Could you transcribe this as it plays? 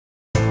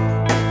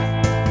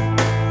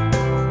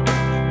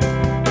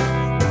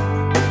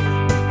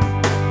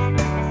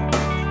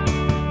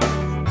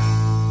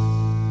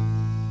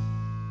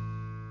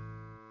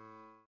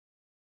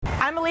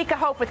Malika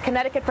Hope with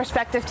Connecticut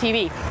Perspective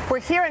TV. We're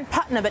here in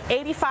Putnam at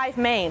 85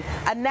 Main,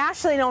 a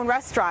nationally known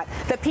restaurant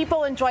that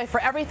people enjoy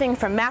for everything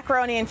from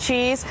macaroni and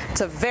cheese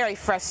to very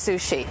fresh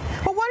sushi.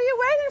 Well, what are you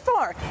waiting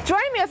for?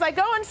 Join me as I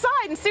go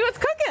inside and see what's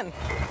cooking.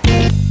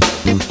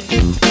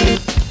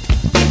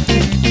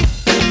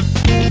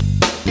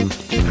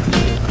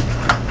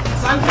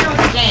 So I'm here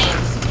with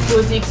James, who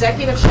is the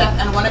executive chef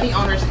and one of the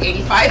owners of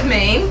 85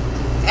 Main,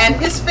 and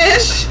his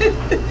fish.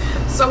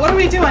 So what are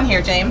we doing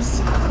here, James?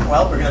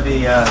 Well, we're going to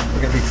be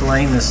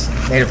filleting this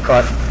native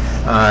caught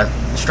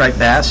striped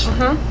bass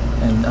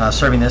and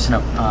serving this in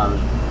a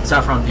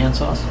saffron pan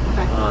sauce,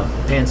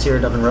 pan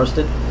seared, oven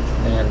roasted,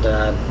 and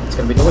it's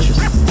going to be delicious.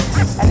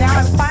 And now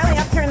I'm finally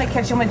up here in the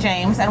kitchen with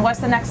James, and what's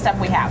the next step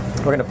we have?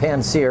 We're going to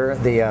pan sear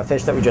the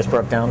fish that we just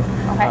broke down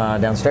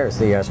downstairs,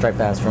 the striped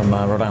bass from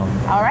Rhode Island.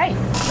 All right.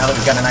 Now that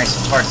we've got a nice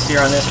hard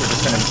sear on this, we're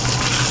just going to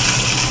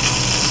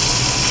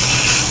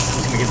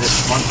give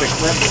this one quick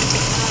flip.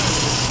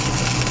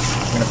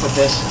 I'm going to put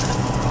this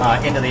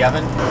into the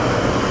oven. A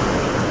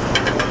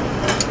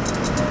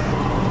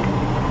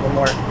little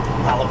more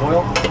olive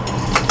oil,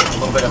 a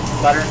little bit of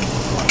butter,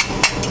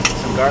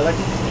 some garlic,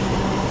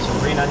 some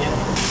green onion,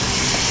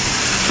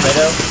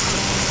 tomato,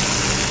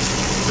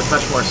 a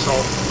touch more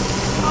salt.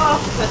 Oh,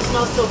 that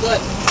smells so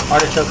good.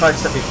 Artichoke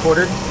hearts that we've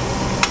quartered.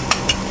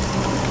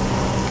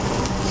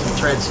 Some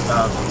threads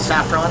of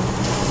saffron.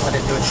 Let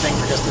it do its thing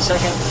for just a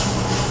second.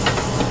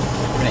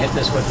 I'm going to hit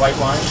this with white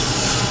wine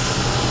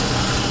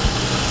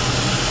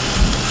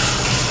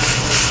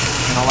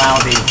and allow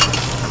the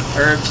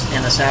herbs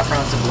and the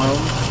saffron to bloom.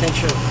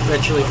 Pinch of red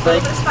chili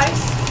flake. A little bit of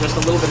spice? Just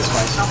a little bit of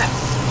spice. Okay.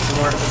 Some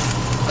more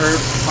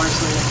herbs,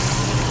 parsley,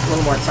 a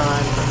little more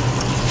thyme.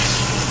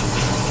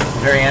 At the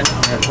very end,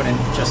 I'm going to put in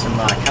just some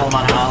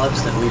Kalamata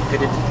olives that we've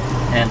pitted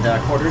and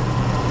quartered.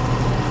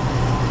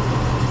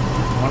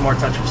 One more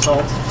touch of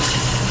salt.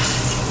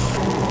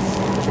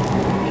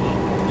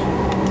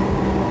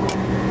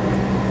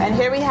 And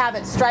here we have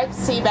it, striped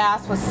sea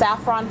bass with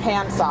saffron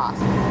pan sauce.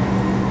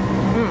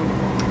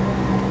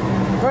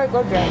 Very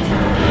good, James.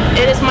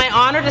 It is my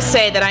honor to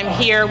say that I'm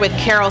here with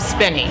Carol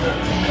Spinney.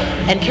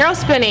 And Carol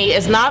Spinney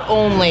is not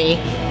only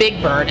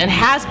Big Bird, and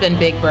has been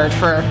Big Bird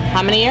for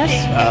how many years?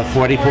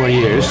 44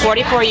 years.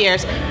 44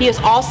 years. He is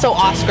also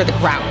Oscar the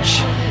Grouch.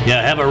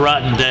 Yeah, have a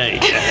rotten day.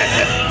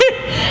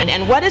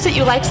 And what is it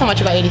you like so much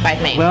about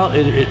 85 Main? Well,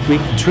 we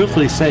can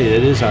truthfully say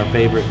it is our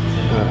favorite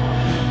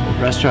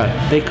restaurant.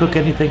 They cook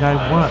anything I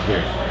want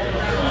here.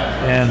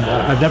 And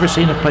I've never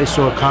seen a place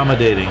so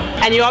accommodating.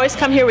 And you always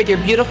come here with your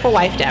beautiful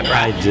wife, Deborah.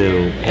 I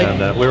do,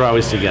 and we're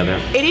always together.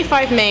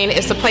 85 Main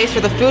is the place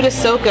where the food is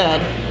so good,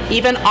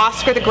 even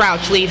Oscar the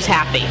Grouch leaves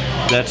happy.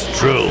 That's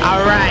true.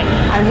 All right.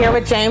 I'm here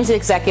with James, the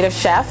executive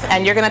chef,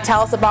 and you're going to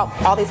tell us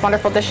about all these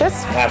wonderful dishes?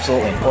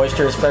 Absolutely.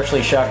 Oysters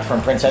freshly shucked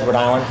from Prince Edward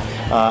Island.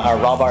 Our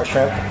raw bar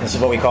shrimp. This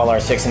is what we call our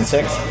 6 and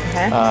 6.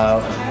 Okay.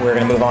 We're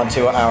going to move on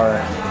to our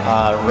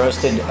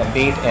roasted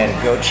beet and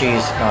goat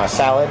cheese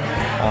salad.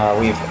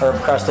 We've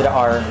herb crusted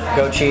our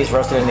goat cheese,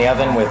 roasted in the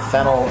oven with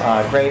fennel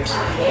grapes,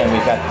 and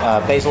we've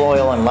got basil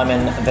oil and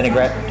lemon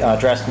vinaigrette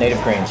dressed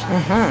native greens.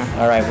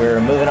 All right,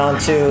 we're moving on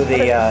to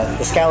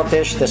the scallop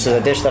dish. This is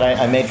a dish that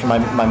I made for my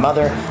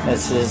mother.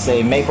 This is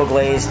a maple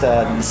glazed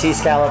sea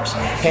scallops,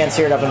 pan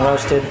seared, oven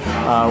roasted,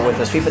 with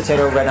a sweet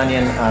potato, red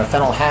onion,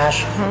 fennel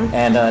hash,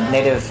 and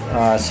native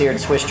seared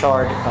Swiss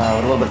chard with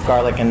a little bit of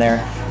garlic in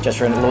there, just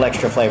for a little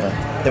extra flavor.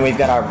 Then we've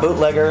got our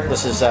bootlegger.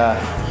 This is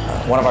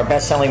one of our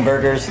best-selling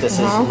burgers. This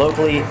is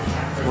locally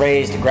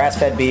raised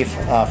grass-fed beef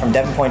from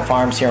Devon Point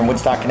Farms here in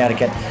Woodstock,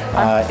 Connecticut.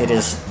 It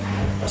is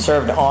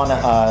served on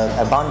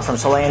a bun from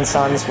Soleil &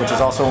 Sons, which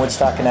is also in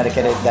Woodstock,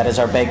 Connecticut. That is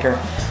our baker.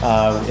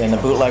 And the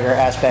bootlegger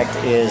aspect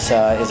is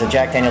a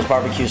Jack Daniel's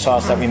barbecue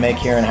sauce that we make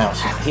here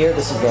in-house. Here,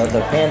 this is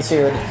the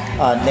pan-seared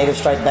native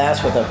striped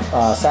bass with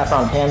a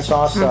saffron pan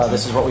sauce.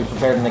 This is what we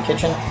prepared in the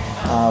kitchen.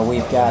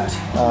 We've got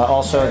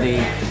also the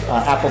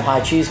apple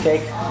pie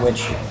cheesecake,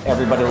 which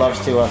everybody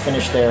loves to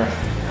finish their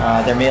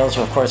meals,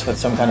 of course, with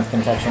some kind of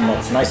confection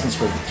that's nice and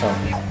sweet. So,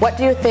 what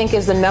do you think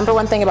is the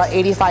 #1 thing about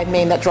 85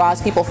 Main that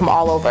draws people from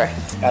all over?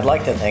 I'd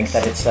like to think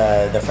that it's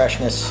the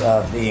freshness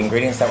of the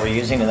ingredients that we're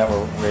using and that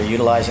we're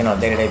utilizing on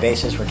a day-to-day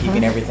basis. We're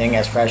keeping everything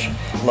as fresh,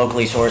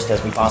 locally sourced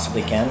as we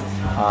possibly can,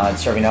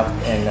 serving up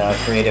in a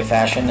creative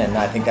fashion, and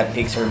I think that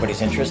piques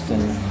everybody's interest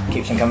and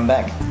keeps them coming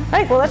back. All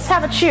right, well, let's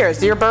have a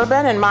cheers. Your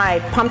bourbon and my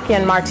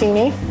pumpkin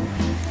martini.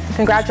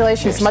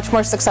 Congratulations. Cheers. Much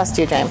more success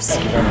to you, James.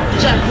 Thank you very much.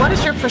 Jeff, what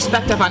is your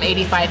perspective on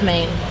 85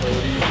 Main?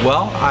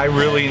 Well, I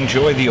really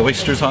enjoy the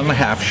oysters on the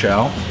half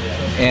shell,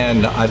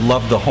 and I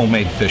love the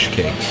homemade fish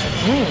cakes.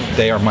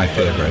 They are my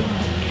favorite.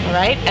 All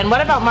right, and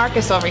what about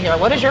Marcus over here?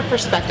 What is your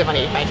perspective on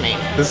 85 Main?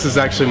 This is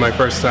actually my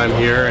first time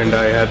here, and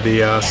I had the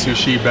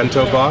sushi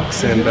bento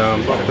box, and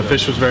the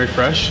fish was very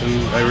fresh,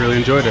 and I really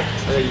enjoyed it.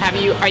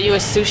 Are you a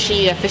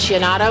sushi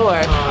aficionado,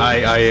 or?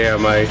 I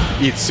am. I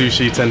eat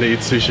sushi, tend to eat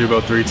sushi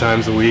about 3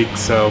 times a week,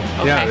 so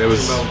yeah, it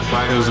was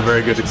a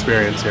very good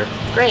experience here.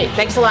 Great,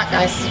 thanks a lot,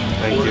 guys.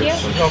 Thank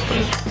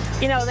you.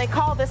 You know, they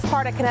call this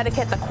part of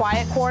Connecticut the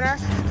quiet corner,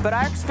 but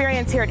our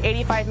experience here at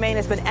 85 Main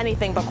has been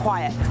anything but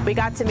quiet. We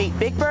got to meet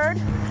Big Bird,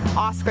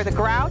 Oscar the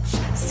Grouch,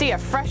 see a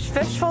fresh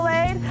fish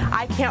fillet.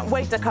 I can't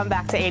wait to come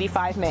back to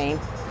 85 Main.